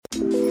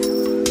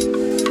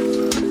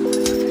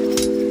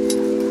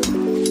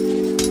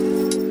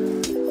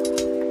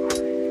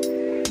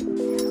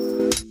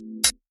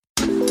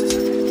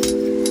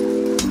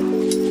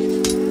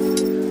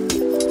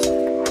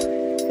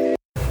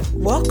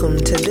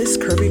to This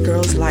Curvy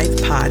Girl's Life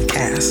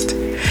podcast,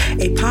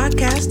 a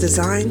podcast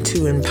designed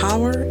to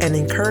empower and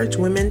encourage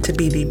women to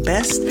be the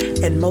best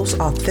and most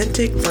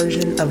authentic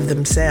version of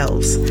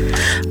themselves.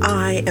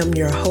 I am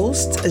your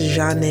host,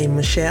 Janae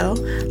Michelle,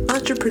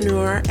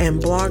 entrepreneur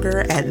and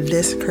blogger at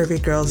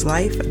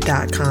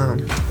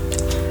thiscurvygirlslife.com.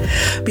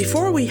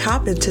 Before we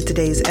hop into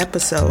today's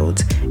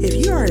episode, if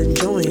you are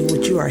enjoying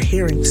what you are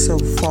hearing so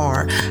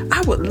far,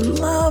 I would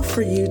love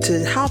for you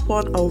to hop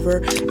on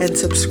over and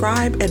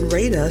subscribe and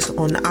rate us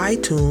on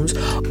iTunes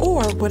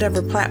or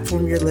whatever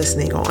platform you're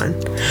listening on.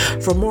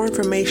 For more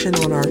information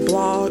on our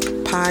blog,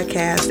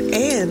 podcast,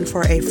 and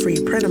for a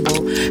free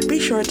printable, be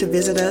sure to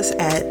visit us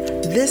at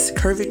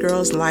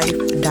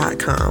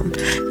thiscurvygirlslife.com.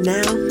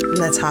 Now,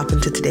 let's hop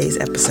into today's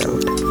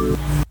episode.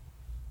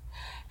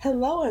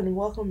 Hello and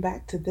welcome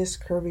back to This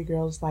Curvy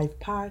Girl's Life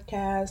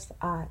podcast.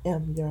 I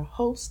am your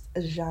host,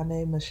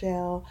 Janae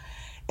Michelle,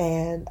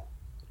 and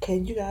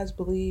can you guys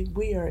believe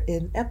we are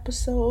in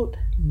episode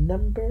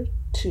number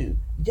 2?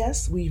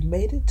 Yes, we've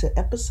made it to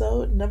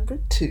episode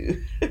number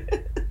 2.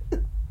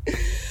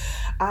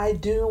 I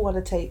do want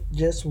to take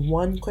just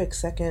one quick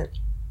second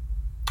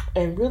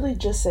and really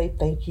just say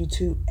thank you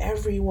to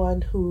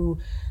everyone who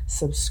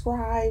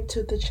subscribed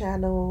to the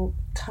channel,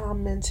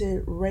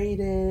 commented,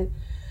 rated,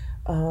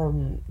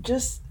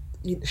 just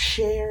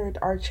shared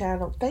our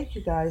channel. Thank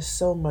you guys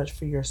so much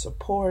for your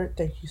support.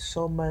 Thank you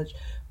so much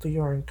for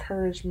your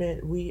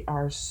encouragement. We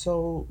are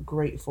so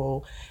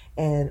grateful,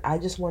 and I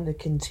just want to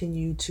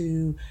continue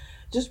to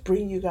just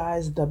bring you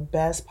guys the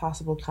best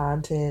possible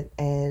content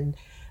and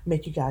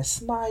make you guys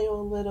smile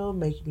a little,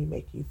 make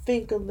you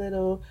think a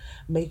little,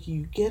 make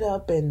you get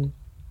up and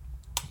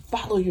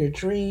follow your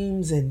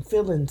dreams and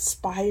feel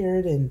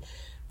inspired and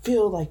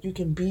feel like you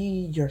can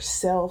be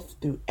yourself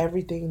through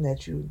everything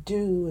that you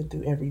do and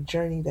through every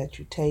journey that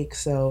you take.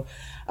 So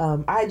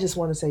I just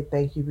want to say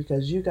thank you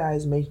because you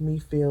guys make me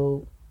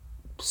feel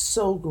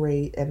so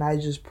great, and I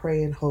just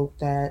pray and hope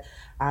that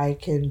I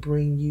can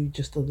bring you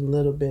just a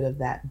little bit of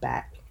that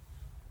back.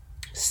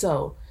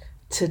 So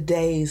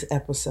today's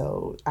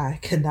episode, I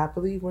cannot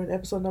believe we're in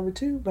episode number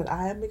 2, but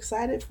I am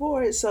excited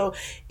for it. So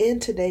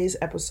in today's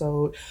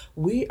episode,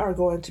 we are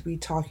going to be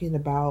talking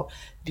about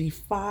the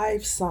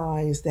 5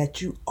 signs that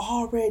you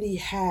already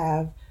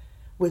have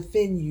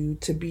within you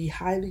to be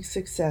highly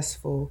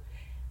successful,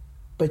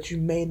 but you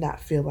may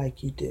not feel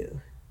like you do.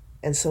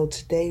 And so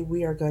today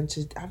I'm going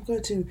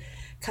to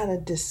kind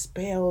of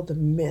dispel the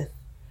myth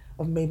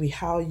of maybe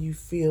how you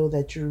feel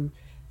that you're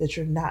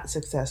not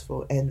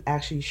successful, and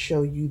actually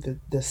show you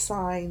the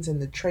signs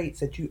and the traits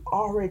that you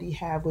already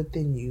have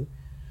within you,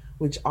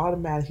 which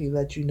automatically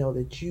let you know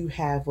that you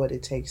have what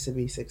it takes to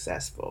be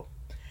successful.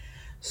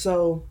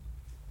 So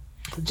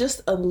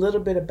just a little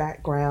bit of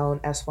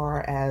background as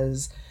far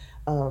as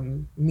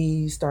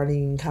me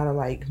starting kind of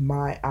like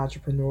my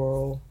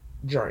entrepreneurial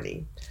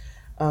journey.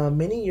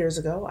 Many years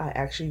ago, I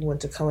actually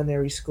went to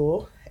culinary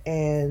school,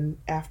 and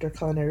after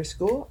culinary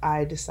school,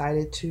 I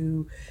decided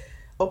to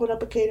open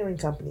up a catering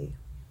company.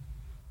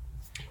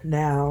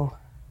 Now,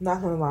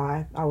 not gonna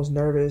lie, I was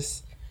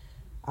nervous.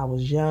 I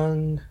was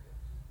young.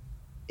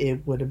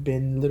 It would have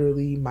been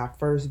literally my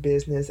first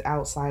business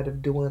outside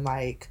of doing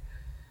like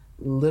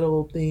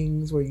little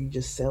things where you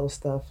just sell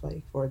stuff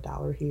like for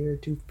 $1 here,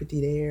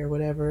 $2.50 there,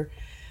 whatever.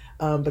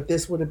 But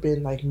this would have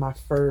been like my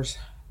first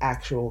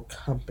actual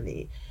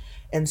company.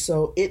 And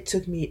so it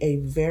took me a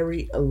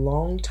very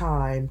long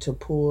time to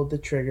pull the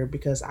trigger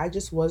because I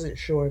just wasn't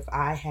sure if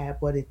I had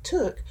what it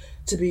took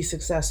to be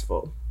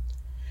successful.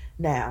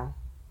 Now,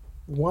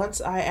 once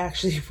I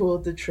actually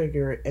pulled the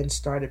trigger and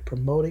started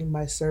promoting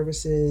my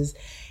services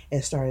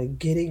and started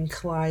getting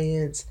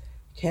clients,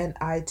 can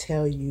I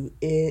tell you,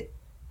 it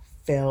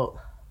felt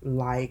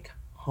like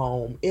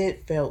home.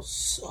 It felt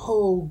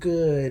so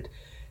good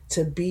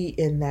to be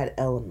in that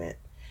element.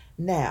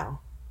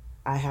 Now,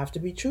 I have to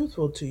be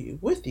truthful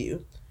with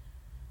you.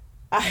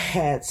 I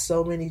had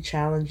so many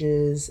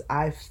challenges.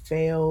 I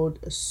failed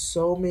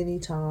so many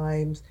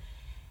times.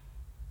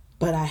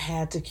 But I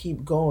had to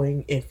keep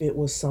going if it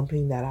was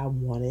something that I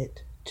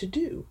wanted to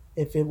do,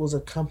 if it was a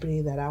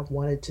company that I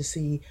wanted to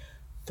see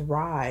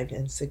thrive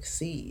and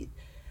succeed.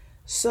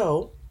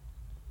 So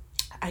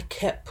I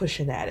kept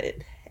pushing at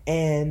it.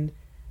 And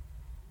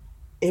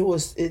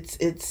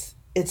it's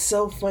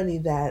so funny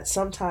that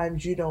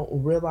sometimes you don't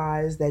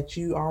realize that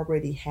you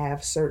already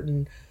have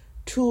certain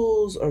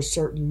tools or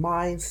certain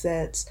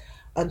mindsets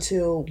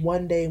until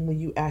one day when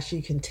you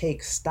actually can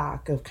take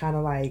stock of kind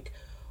of like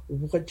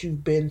what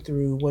you've been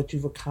through, what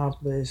you've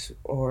accomplished,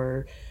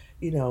 or,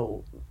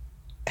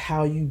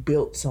 how you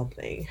built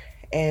something.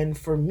 And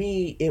for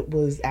me, it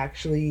was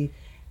actually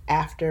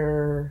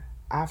after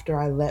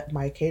I let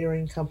my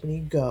catering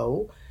company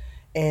go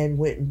and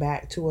went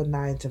back to a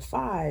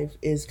 9-to-5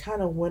 is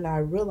kind of when I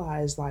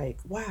realized like,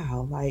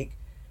 wow, like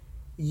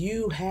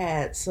you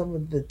had some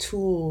of the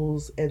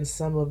tools and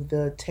some of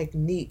the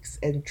techniques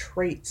and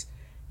traits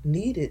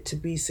needed to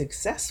be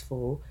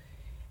successful,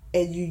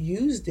 and you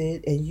used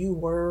it and you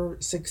were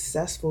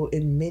successful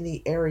in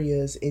many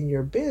areas in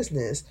your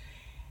business.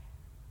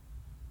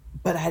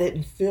 But I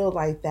didn't feel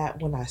like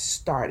that when I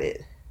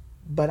started.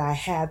 But I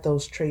had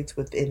those traits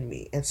within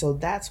me. And so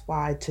that's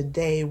why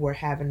today we're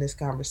having this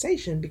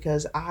conversation,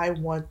 because I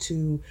want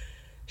to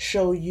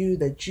show you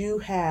that you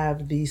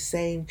have these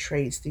same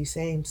traits, these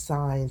same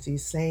signs,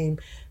 these same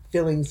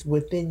feelings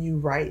within you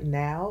right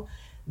now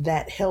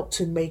that help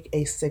to make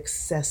a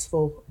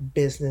successful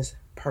business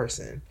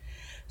person.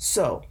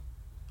 So,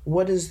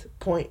 what is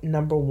point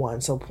number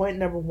one? So, point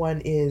number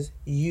one is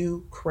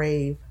you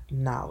crave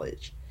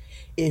knowledge.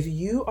 If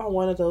you are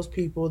one of those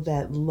people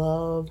that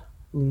love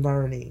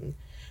learning,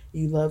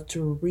 you love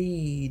to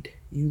read,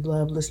 you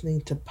love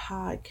listening to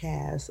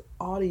podcasts,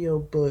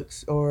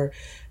 audiobooks, or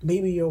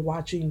maybe you're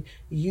watching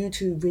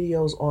YouTube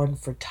videos on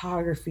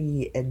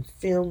photography and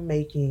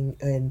filmmaking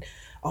and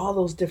all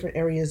those different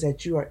areas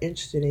that you are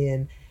interested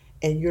in,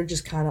 and you're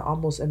just kind of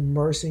almost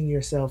immersing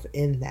yourself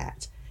in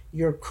that.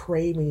 You're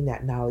craving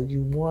that knowledge.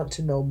 You want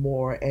to know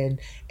more, and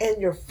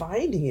you're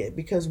finding it,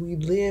 because we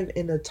live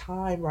in a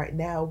time right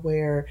now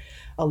where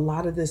a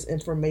lot of this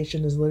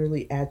information is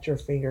literally at your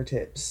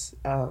fingertips,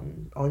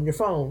 on your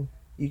phone.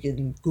 You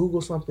can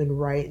Google something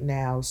right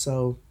now.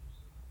 So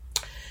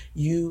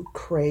you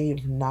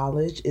crave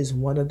knowledge is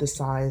one of the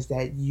signs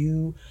that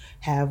you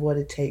have what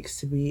it takes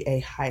to be a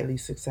highly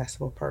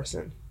successful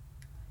person.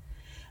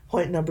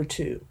 Point number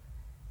two,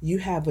 you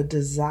have a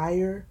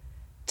desire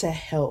to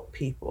help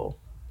people.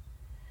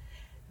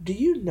 Do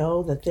you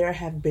know that there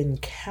have been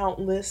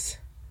countless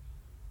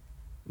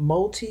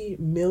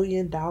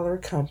multi-million-dollar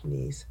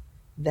companies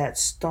that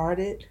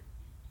started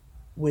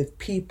with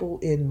people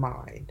in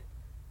mind?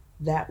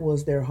 That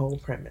was their whole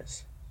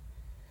premise.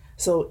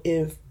 So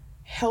if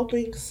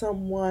helping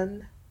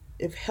someone,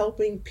 if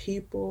helping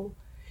people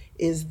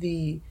is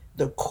the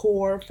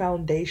core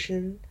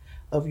foundation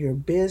of your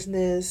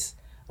business,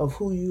 of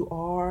who you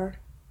are,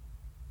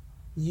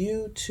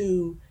 you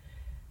too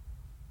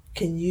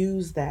can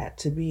use that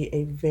to be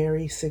a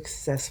very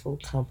successful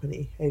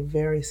company, a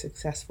very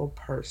successful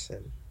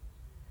person.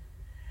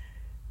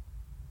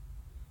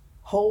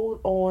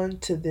 Hold on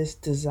to this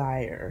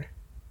desire,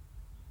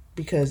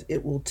 because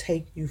it will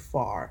take you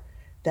far.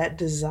 That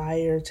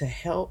desire to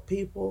help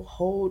people,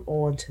 hold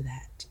on to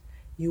that.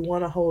 You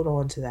want to hold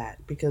on to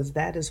that, because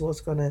that is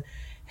what's going to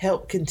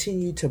help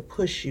continue to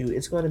push you.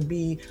 It's going to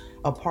be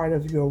a part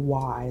of your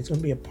why. It's going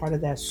to be a part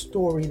of that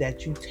story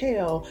that you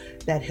tell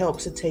that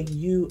helps to take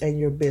you and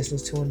your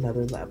business to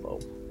another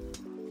level.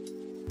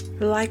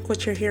 Like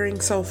what you're hearing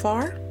so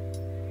far?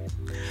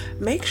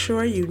 Make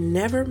sure you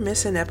never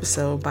miss an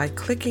episode by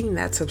clicking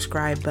that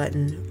subscribe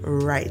button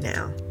right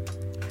now.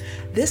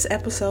 This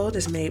episode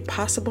is made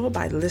possible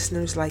by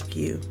listeners like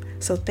you,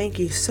 so thank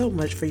you so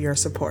much for your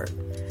support.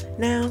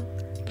 Now,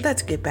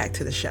 let's get back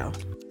to the show.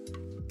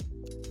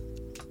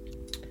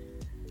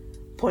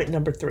 Point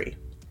number three,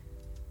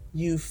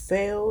 you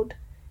failed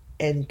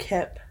and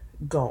kept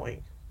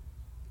going.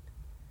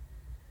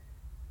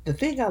 The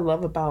thing I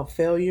love about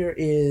failure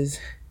is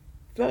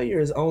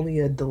only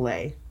a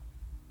delay.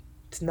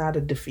 It's not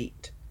a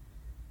defeat.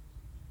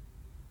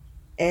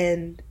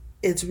 And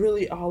it's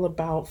really all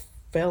about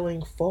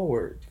falling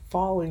forward,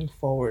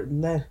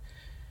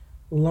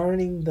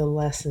 learning the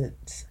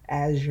lessons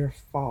as you're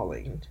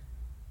falling,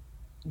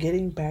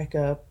 getting back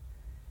up,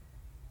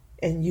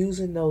 and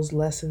using those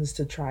lessons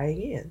to try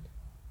again.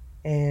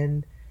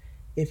 And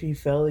if you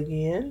fail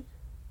again,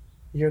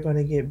 you're going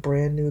to get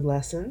brand new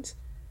lessons,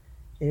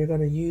 and you're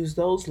going to use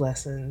those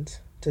lessons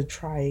to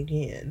try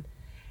again.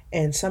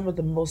 And some of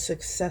the most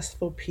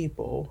successful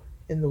people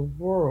in the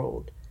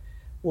world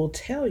will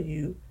tell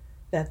you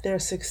that their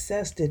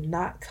success did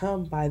not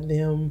come by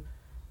them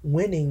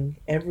winning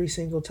every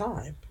single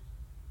time.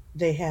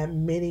 They had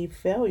many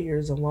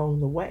failures along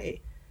the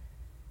way.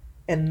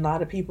 And a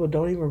lot of people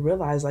don't even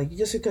realize, like,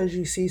 just because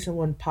you see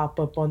someone pop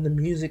up on the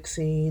music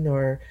scene,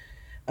 or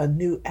a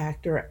new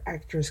actor or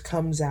actress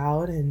comes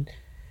out, and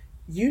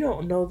you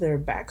don't know their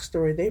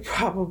backstory. They've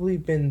probably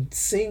been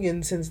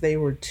singing since they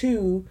were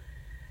 2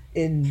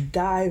 in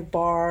dive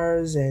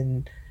bars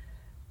and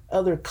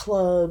other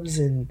clubs,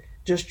 and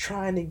just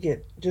trying to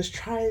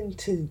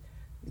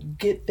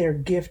get their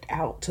gift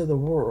out to the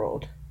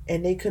world.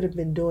 And they could have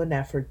been doing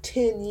that for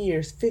 10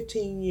 years,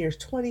 15 years,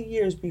 20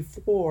 years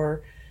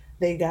before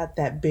they got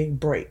that big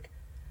break.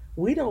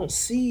 We don't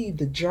see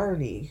the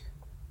journey.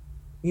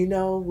 We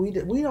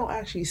don't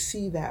actually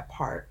see that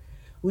part.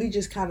 We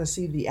just kind of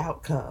see the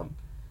outcome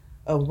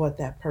of what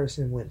that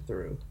person went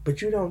through.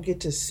 But you don't get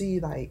to see,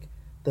 like,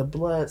 the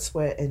blood,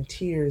 sweat, and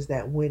tears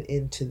that went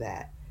into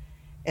that.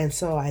 And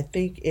so I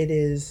think it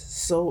is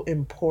so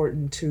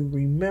important to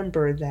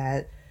remember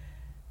that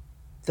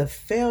the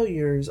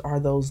failures are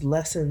those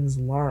lessons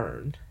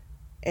learned.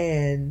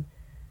 And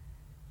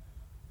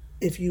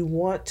if you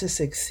want to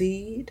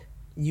succeed,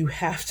 you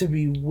have to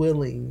be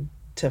willing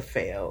to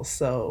fail.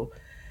 So,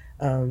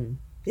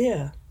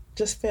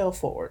 just fail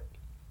forward.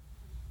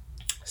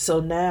 So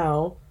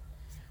now,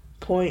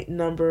 I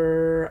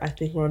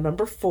think we're on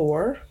number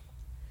 4.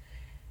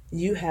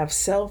 You have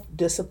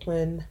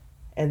self-discipline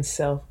and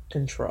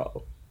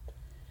self-control.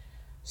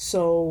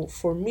 So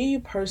for me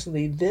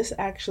personally, this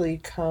actually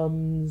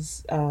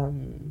comes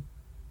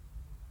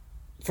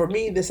for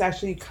me this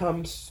actually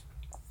comes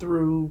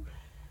through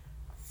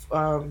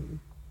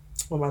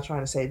what am I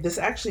trying to say? This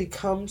actually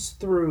comes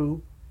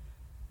through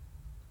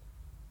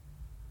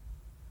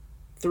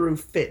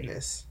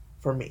fitness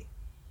for me.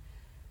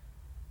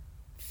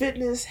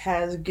 Fitness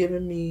has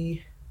given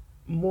me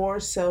more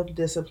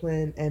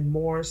self-discipline and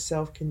more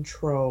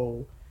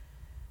self-control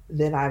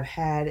than I've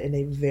had in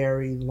a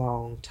very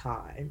long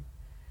time.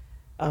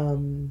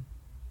 Um,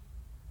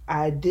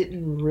 I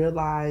didn't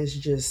realize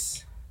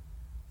just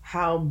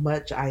how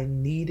much I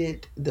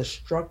needed the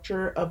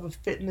structure of a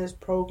fitness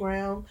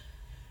program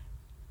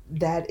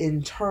that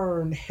in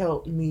turn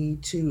helped me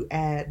to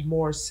add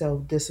more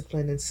self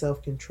discipline and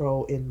self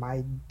control in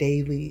my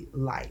daily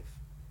life.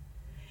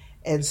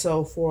 And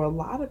so, for a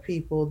lot of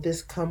people,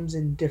 this comes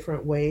in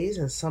different ways,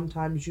 and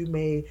sometimes you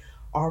may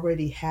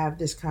already have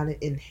this kind of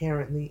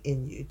inherently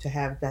in you to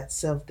have that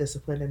self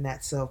discipline and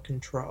that self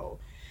control.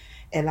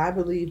 And I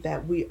believe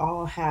that we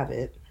all have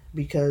it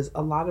because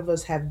a lot of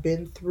us have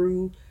been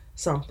through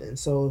something.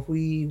 So, if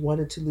we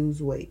wanted to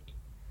lose weight,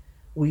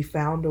 we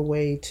found a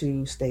way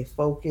to stay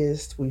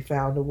focused, we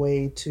found a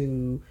way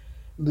to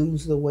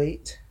lose the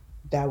weight.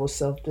 That was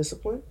self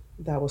discipline,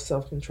 that was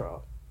self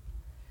control.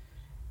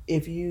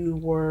 If you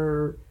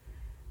were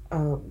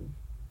um,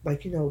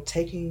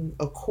 taking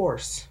a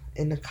course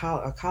in a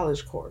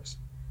college course,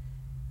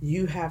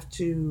 you have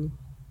to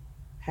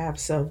have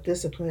self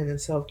discipline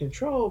and self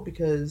control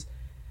because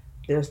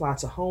there's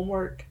lots of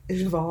homework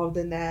involved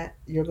in that.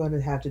 You're going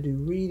to have to do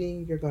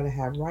reading, you're going to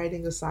have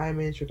writing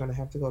assignments, you're going to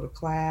have to go to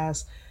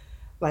class.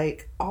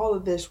 Like all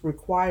of this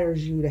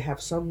requires you to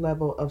have some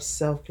level of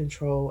self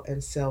control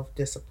and self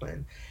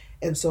discipline.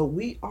 And so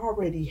we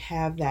already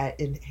have that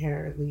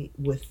inherently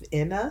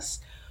within us.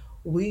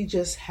 We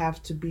just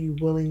have to be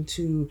willing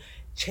to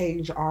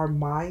change our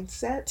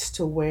mindsets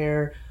to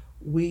where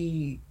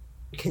we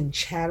can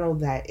channel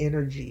that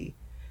energy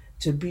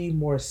to be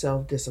more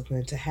self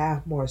disciplined, to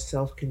have more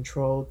self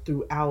control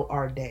throughout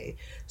our day.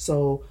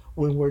 So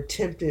when we're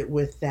tempted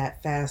with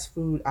that fast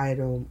food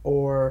item,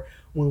 or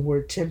when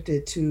we're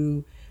tempted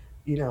to,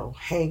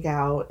 hang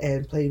out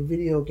and play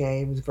video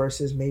games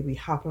versus maybe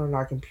hopping on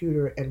our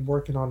computer and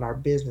working on our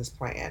business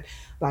plan,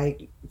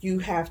 like you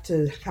have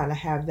to kind of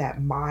have that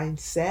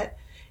mindset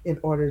in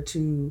order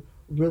to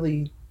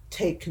really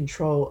take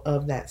control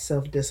of that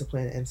self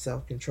discipline and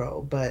self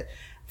control. But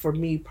for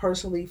me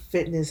personally,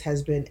 fitness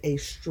has been a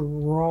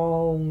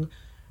strong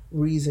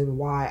reason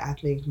why I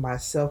think my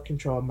self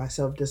control, my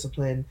self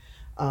discipline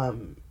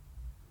um,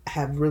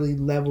 have really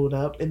leveled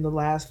up in the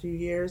last few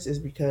years, is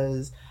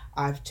because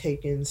I've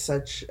taken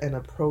such an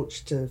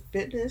approach to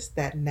fitness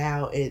that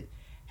now it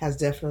has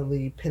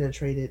definitely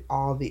penetrated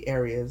all the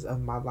areas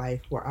of my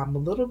life where I'm a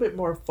little bit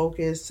more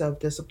focused, self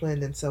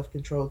disciplined, and self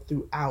controlled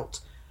throughout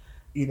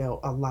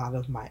a lot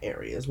of my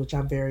areas, which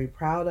I'm very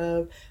proud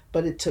of.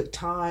 But it took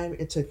time,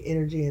 it took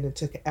energy, and it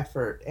took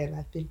effort. And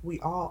I think we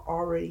all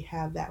already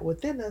have that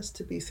within us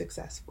to be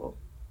successful.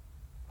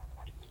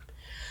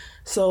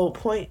 So,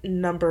 point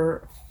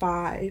number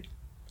 5.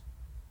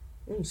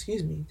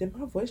 Excuse me, did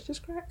my voice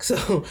just crack?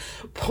 So,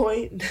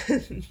 point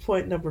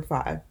point number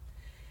 5.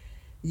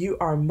 You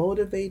are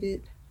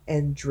motivated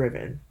and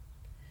driven.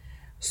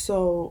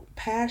 So,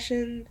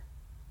 passion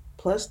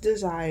plus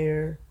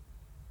desire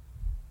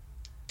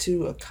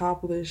to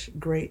accomplish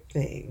great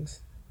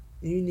things.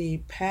 You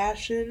need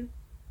passion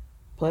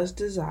plus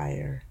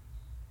desire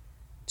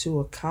to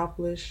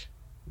accomplish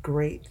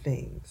great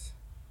things.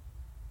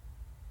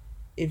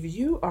 If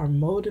you are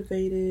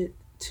motivated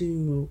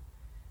to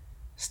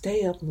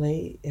stay up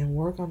late and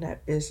work on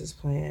that business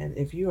plan,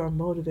 if you are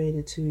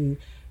motivated to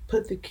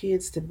put the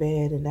kids to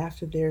bed and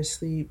after their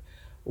sleep,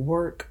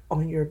 work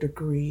on your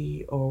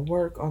degree or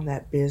work on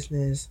that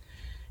business,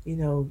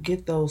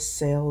 get those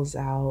sales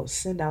out,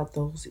 send out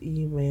those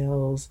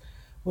emails,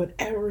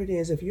 whatever it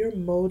is, if you're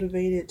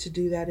motivated to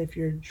do that, if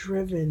you're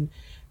driven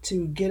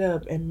to get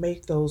up and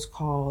make those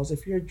calls,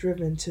 if you're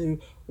driven to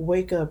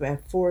wake up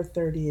at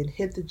 4:30 and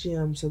hit the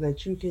gym so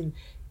that you can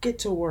get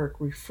to work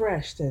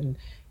refreshed and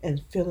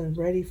feeling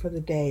ready for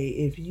the day,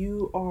 if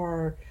you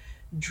are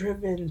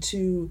driven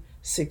to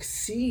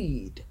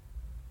succeed,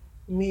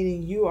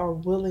 meaning you are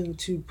willing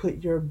to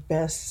put your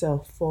best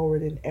self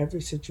forward in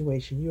every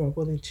situation, you are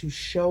willing to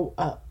show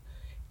up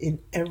in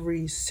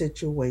every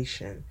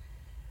situation,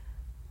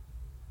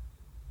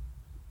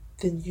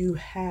 then you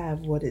have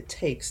what it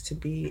takes to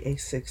be a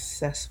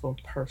successful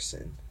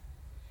person.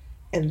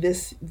 And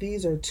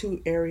these are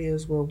two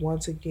areas where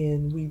once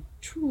again we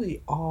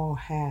truly all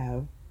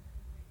have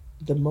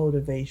the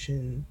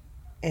motivation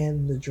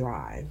and the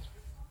drive.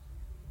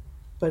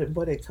 But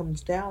what it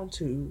comes down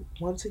to,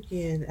 once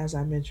again, as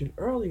I mentioned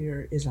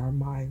earlier, is our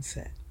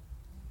mindset.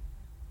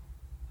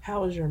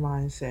 How is your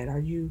mindset?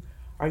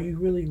 Are you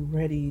really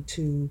ready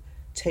to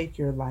take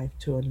your life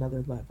to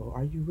another level?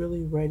 Are you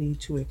really ready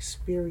to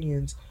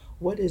experience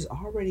what is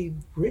already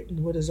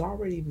written, what is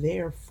already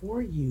there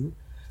for you,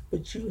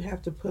 but you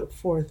have to put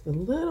forth a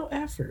little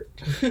effort.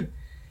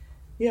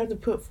 You have to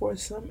put forth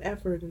some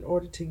effort in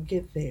order to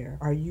get there.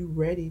 Are you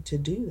ready to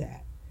do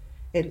that?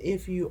 And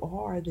if you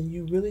are, then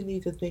you really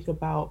need to think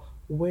about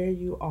where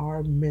you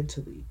are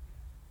mentally.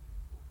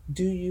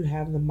 Do you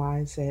have the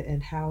mindset,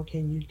 and how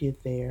can you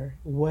get there?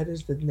 What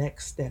is the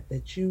next step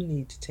that you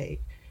need to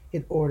take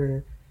in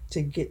order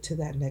to get to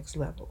that next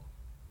level?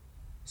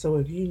 So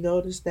if you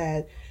notice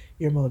that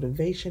your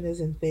motivation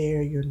isn't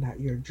there,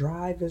 your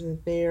drive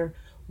isn't there,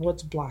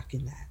 what's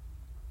blocking that?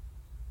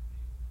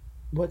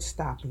 What's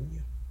stopping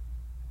you?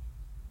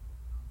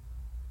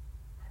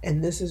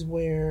 And this is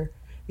where,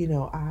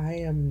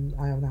 I am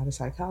not a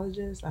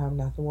psychologist. I'm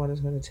not the one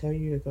that's going to tell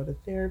you to go to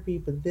therapy,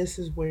 but this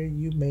is where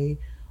you may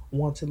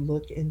want to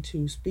look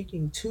into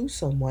speaking to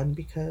someone,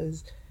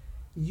 because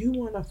you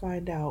want to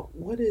find out,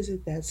 what is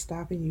it that's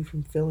stopping you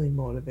from feeling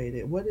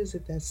motivated? What is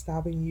it that's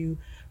stopping you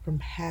from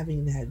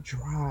having that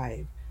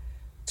drive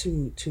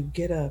to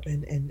get up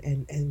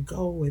and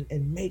go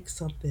and make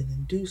something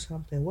and do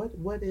something?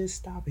 What is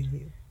stopping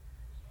you?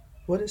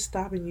 What is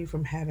stopping you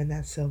from having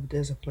that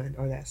self-discipline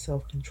or that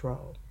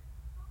self-control?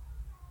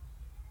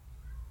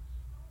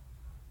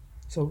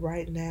 So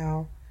right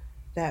now,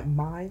 that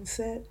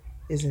mindset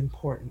is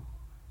important,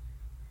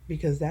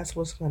 because that's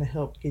what's going to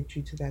help get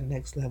you to that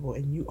next level.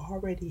 And you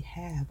already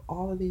have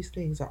all of these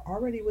things are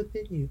already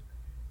within you.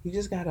 You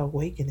just got to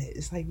awaken it.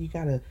 It's like you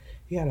got to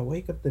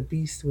wake up the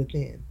beast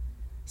within.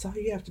 That's all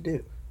you have to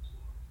do.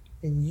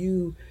 And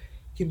you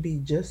can be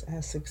just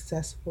as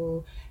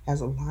successful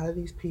as a lot of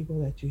these people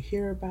that you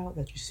hear about,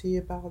 that you see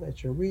about,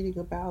 that you're reading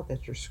about,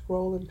 that you're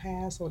scrolling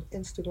past on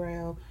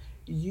Instagram.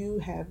 You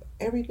have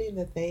everything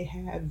that they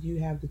have. You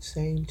have the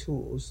same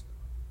tools.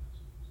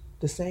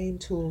 The same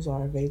tools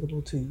are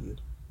available to you.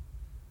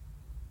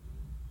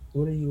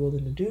 What are you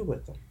willing to do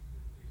with them?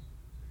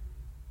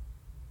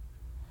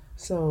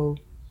 So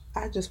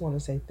I just want to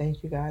say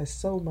thank you guys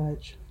so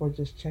much for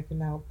just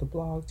checking out the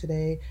blog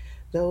today.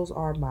 Those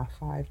are my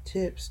 5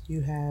 tips.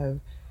 You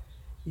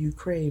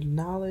crave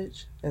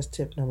knowledge. That's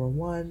tip number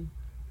 1.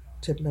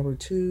 Tip number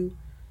 2,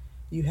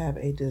 you have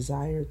a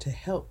desire to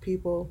help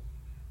people.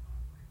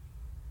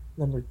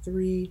 Number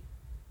 3,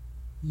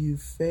 you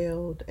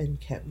failed and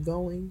kept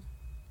going.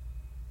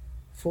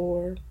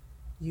 4,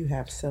 you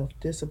have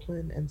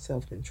self-discipline and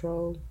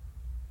self-control.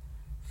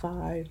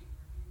 5,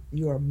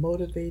 you are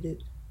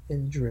motivated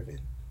and driven.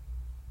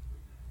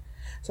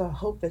 So I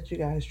hope that you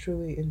guys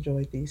truly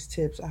enjoyed these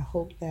tips. I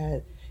hope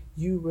that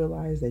you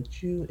realize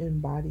that you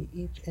embody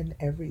each and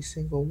every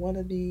single one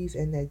of these,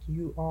 and that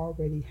you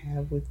already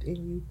have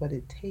within you what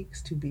it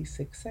takes to be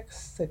successful.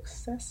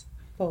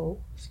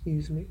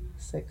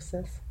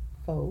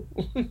 Successful.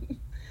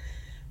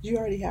 You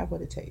already have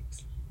what it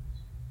takes.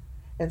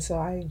 And so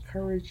I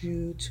encourage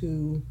you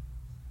to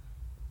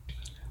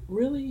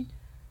really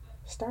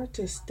start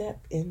to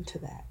step into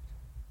that.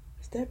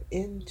 Step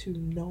into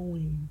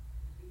knowing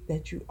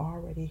that you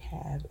already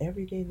have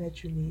everything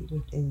that you need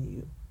within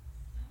you,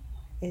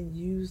 and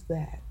use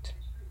that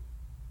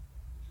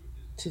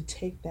to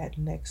take that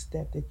next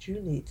step that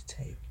you need to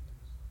take.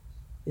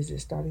 Is it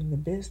starting the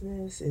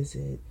business? Is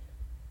it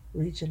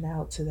reaching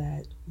out to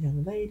that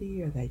young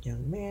lady or that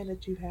young man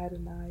that you had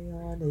an eye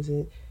on? Is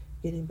it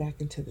getting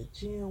back into the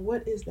gym?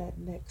 What is that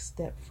next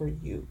step for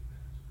you?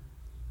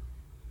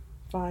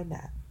 Find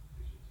that.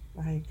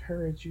 I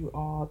encourage you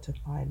all to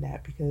find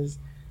that, because,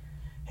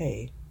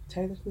 hey,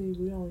 technically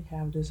we only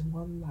have this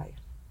one life.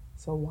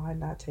 So why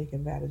not take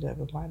advantage of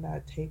it? Why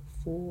not take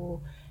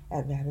full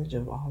advantage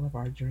of all of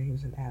our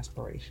dreams and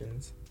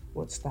aspirations?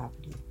 What's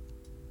stopping you?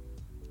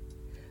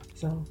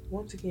 So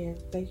once again,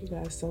 thank you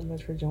guys so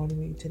much for joining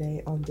me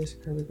today on this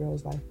Curvy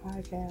Girls Life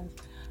podcast.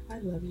 I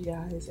love you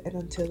guys, and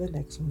until the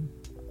next one,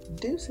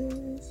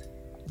 deuces.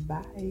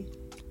 Bye.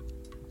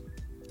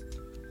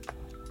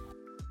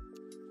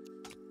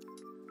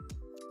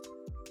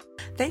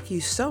 Thank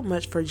you so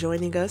much for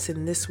joining us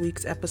in this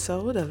week's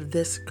episode of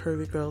This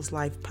Curvy Girls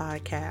Life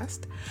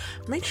podcast.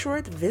 Make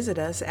sure to visit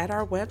us at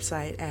our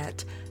website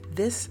at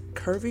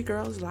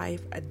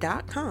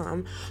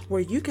thiscurvygirlslife.com,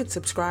 where you can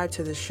subscribe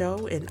to the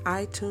show in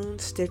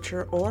iTunes,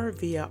 Stitcher, or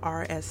via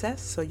RSS,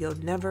 so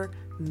you'll never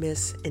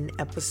miss an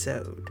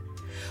episode.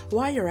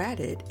 While you're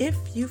at it, if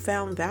you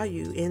found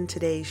value in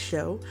today's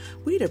show,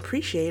 we'd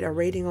appreciate a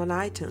rating on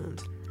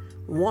iTunes.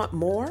 Want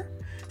more?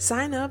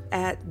 Sign up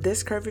at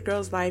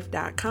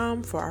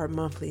thiscurvygirlslife.com for our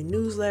monthly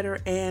newsletter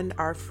and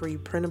our free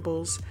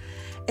printables.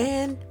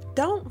 And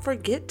don't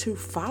forget to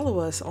follow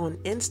us on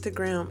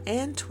Instagram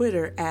and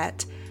Twitter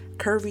at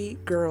Curvy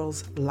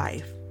Girls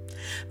Life.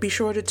 Be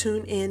sure to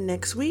tune in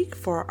next week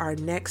for our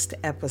next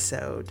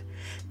episode.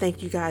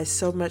 Thank you guys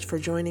so much for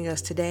joining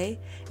us today.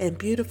 And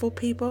beautiful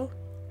people,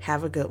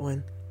 have a good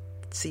one.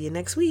 See you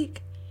next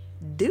week.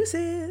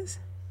 Deuces.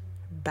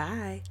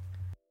 Bye.